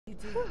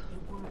did. It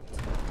worked.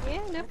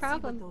 Yeah, no Let's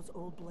problem. see what those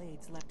old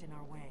blades left in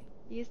our way.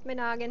 Use my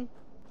noggin.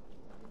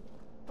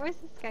 Where's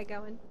this guy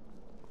going?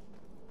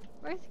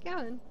 Where's he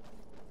going?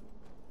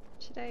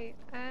 Should I,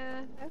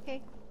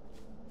 okay.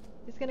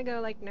 He's gonna go,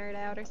 like, nerd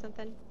out or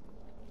something.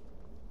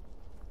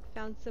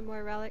 Found some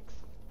more relics.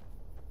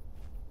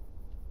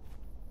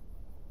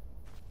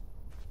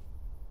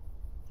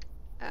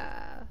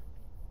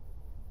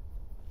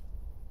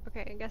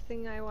 Okay, I'm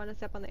guessing I want to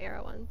step on the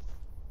arrow ones.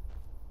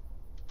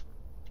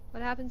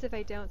 What happens if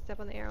I don't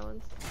step on the arrow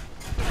ones?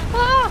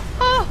 Oh!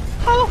 Oh!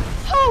 Oh!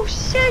 Oh,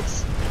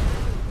 shit!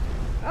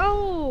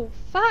 Oh,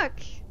 fuck!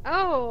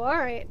 Oh,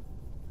 alright.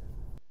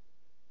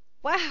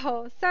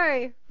 Wow,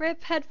 sorry.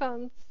 RIP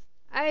headphones.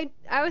 I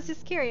was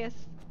just curious.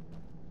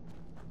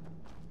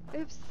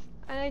 Oops.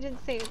 And I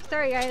didn't save.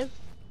 Sorry, guys.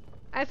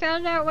 I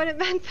found out what it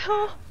meant,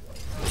 though.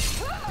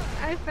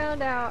 I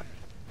found out.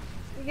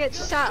 You get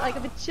shot like a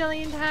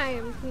bajillion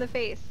times in the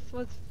face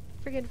with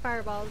friggin'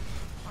 fireballs.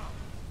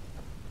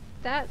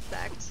 That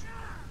sucked.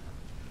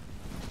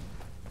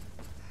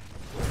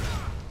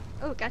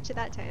 Oh, gotcha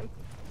that time.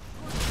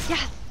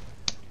 Yes!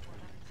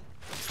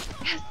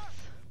 Yes!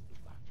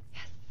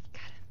 Yes,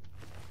 got him.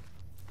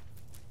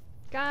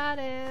 Got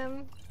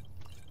him.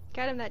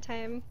 Got him that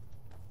time.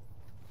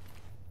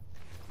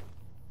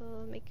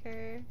 We'll make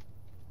her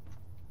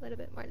a little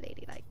bit more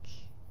ladylike.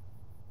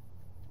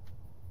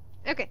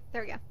 Okay,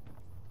 there we go.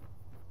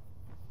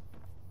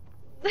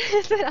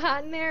 Is it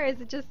hot in there or is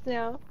it just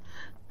snow?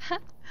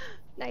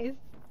 Nice.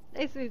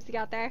 Nice moves you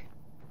got there.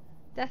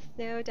 Death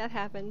snow, death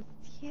happens.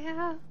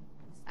 Yeah.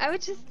 I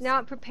was just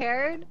not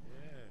prepared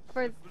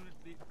for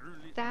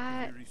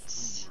that.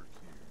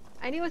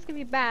 I knew it was gonna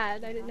be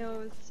bad. I didn't know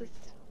it was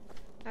just...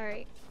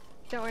 Alright.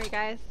 Don't worry,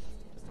 guys.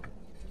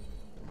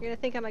 You're gonna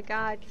think I'm a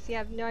god because you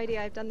have no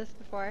idea I've done this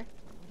before.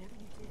 Whatever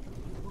you did,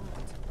 it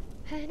worked.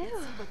 I know.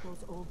 Let's see what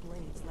those old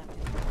blades left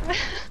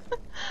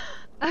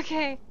in.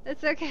 Okay,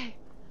 it's okay.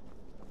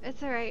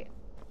 It's alright.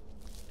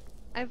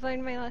 I've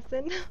learned my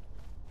lesson.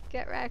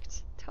 Get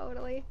wrecked.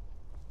 Totally.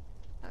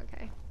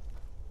 Okay.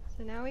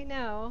 So now we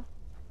know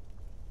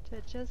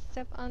to just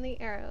step on the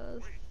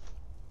arrows.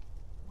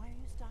 Why are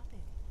you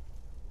stopping?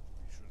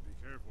 We should be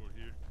careful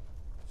here.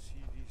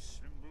 See these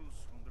symbols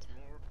on the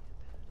floor?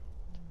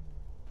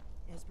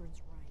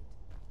 Esbern's right.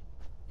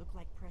 Look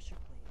like pressure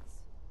plates.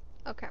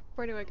 Okay,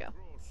 where do I go?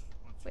 Cross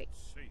once Wait.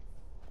 it's safe.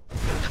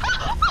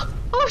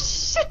 Oh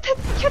shit, that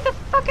scared the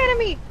fuck out of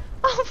me!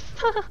 Oh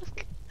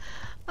fuck!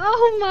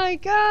 Oh my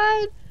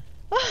god!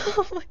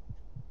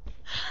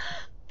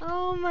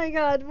 Oh my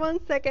god,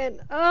 1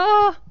 second.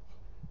 Oh!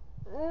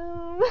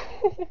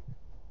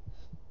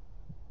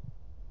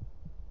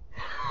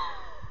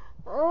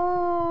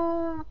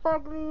 Oh,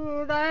 fuck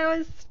me. That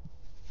was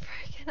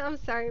freaking. I'm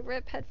sorry,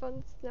 RIP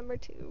headphones number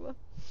 2.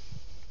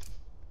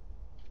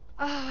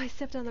 Oh, I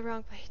stepped on the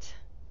wrong plate.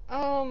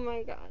 Oh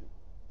my god.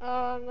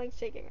 Oh, I'm like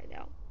shaking right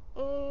now.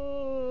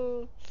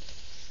 Oh.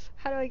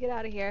 How do I get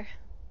out of here?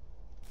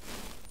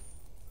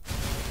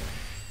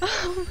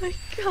 Oh my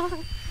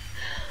god.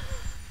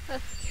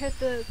 That scared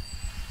the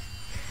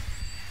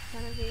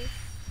out of me.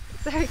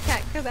 Sorry,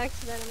 cat, go back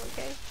to bed, I'm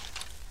okay.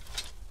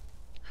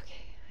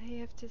 Okay, I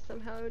have to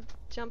somehow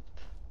jump.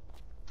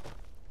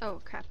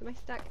 Oh crap, am I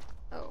stuck?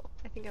 Oh,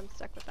 I think I'm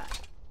stuck with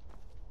that.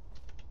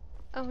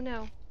 Oh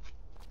no.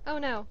 Oh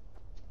no.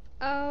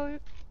 Oh,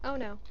 oh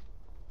no.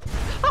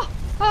 Oh!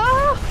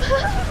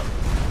 Oh!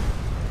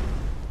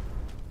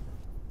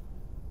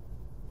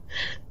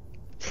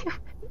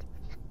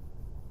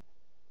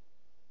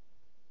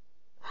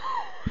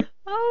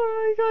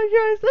 Oh my god,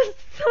 guys, I'm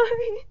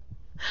sorry.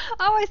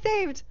 Oh, I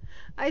saved!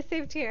 I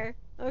saved here.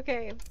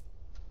 Okay.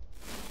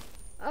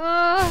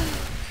 Oh.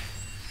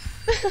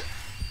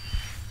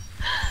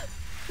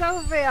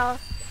 So fail.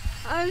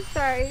 I'm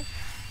sorry.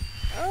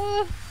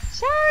 Oh,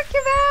 Shark,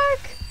 you're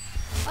back!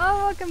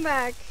 Oh, welcome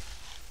back.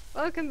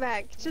 Welcome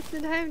back. Just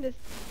in time to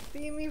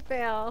see me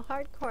fail.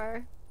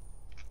 Hardcore.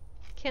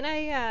 Can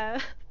I,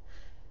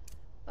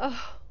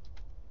 Oh.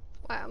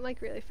 Wow, I'm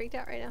like really freaked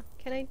out right now.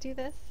 Can I do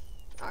this?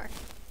 R.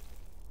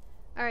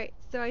 Alright,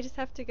 so I just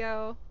have to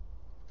go...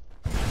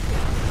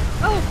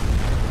 Oh!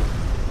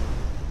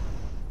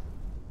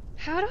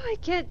 How do I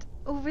get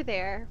over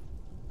there?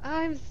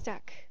 I'm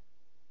stuck.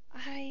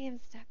 I am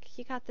stuck.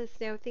 You got this,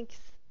 Snow. Thanks.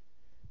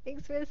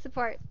 Thanks for the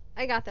support.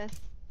 I got this.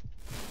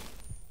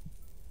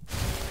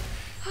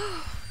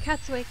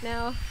 Cat's awake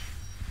now.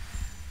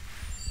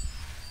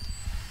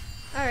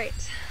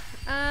 Alright.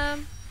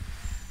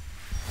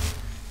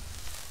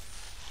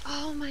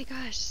 Oh my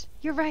gosh.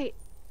 You're right.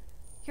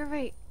 You're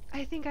right.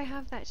 I think I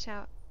have that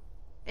shout.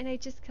 And I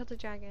just killed a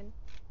dragon.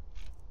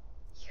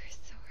 You're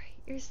so right.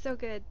 You're so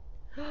good.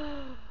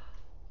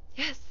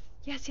 Yes.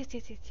 Yes, yes,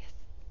 yes, yes, yes.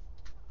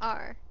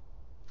 R.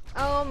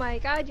 Oh my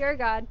god, you're a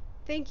god.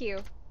 Thank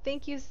you.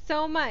 Thank you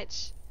so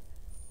much.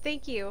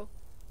 Thank you.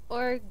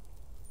 Or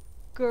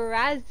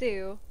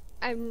Grazu.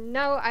 I have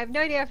no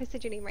idea if I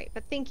said your name right,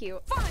 but thank you.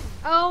 Fine.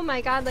 Oh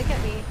my god, look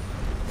at me.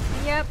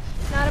 Yep,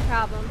 not a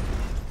problem.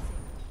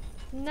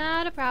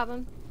 Not a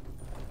problem.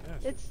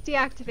 It's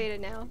deactivated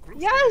now.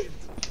 Yes!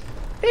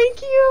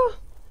 Thank you!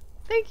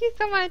 Thank you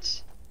so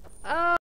much. Oh.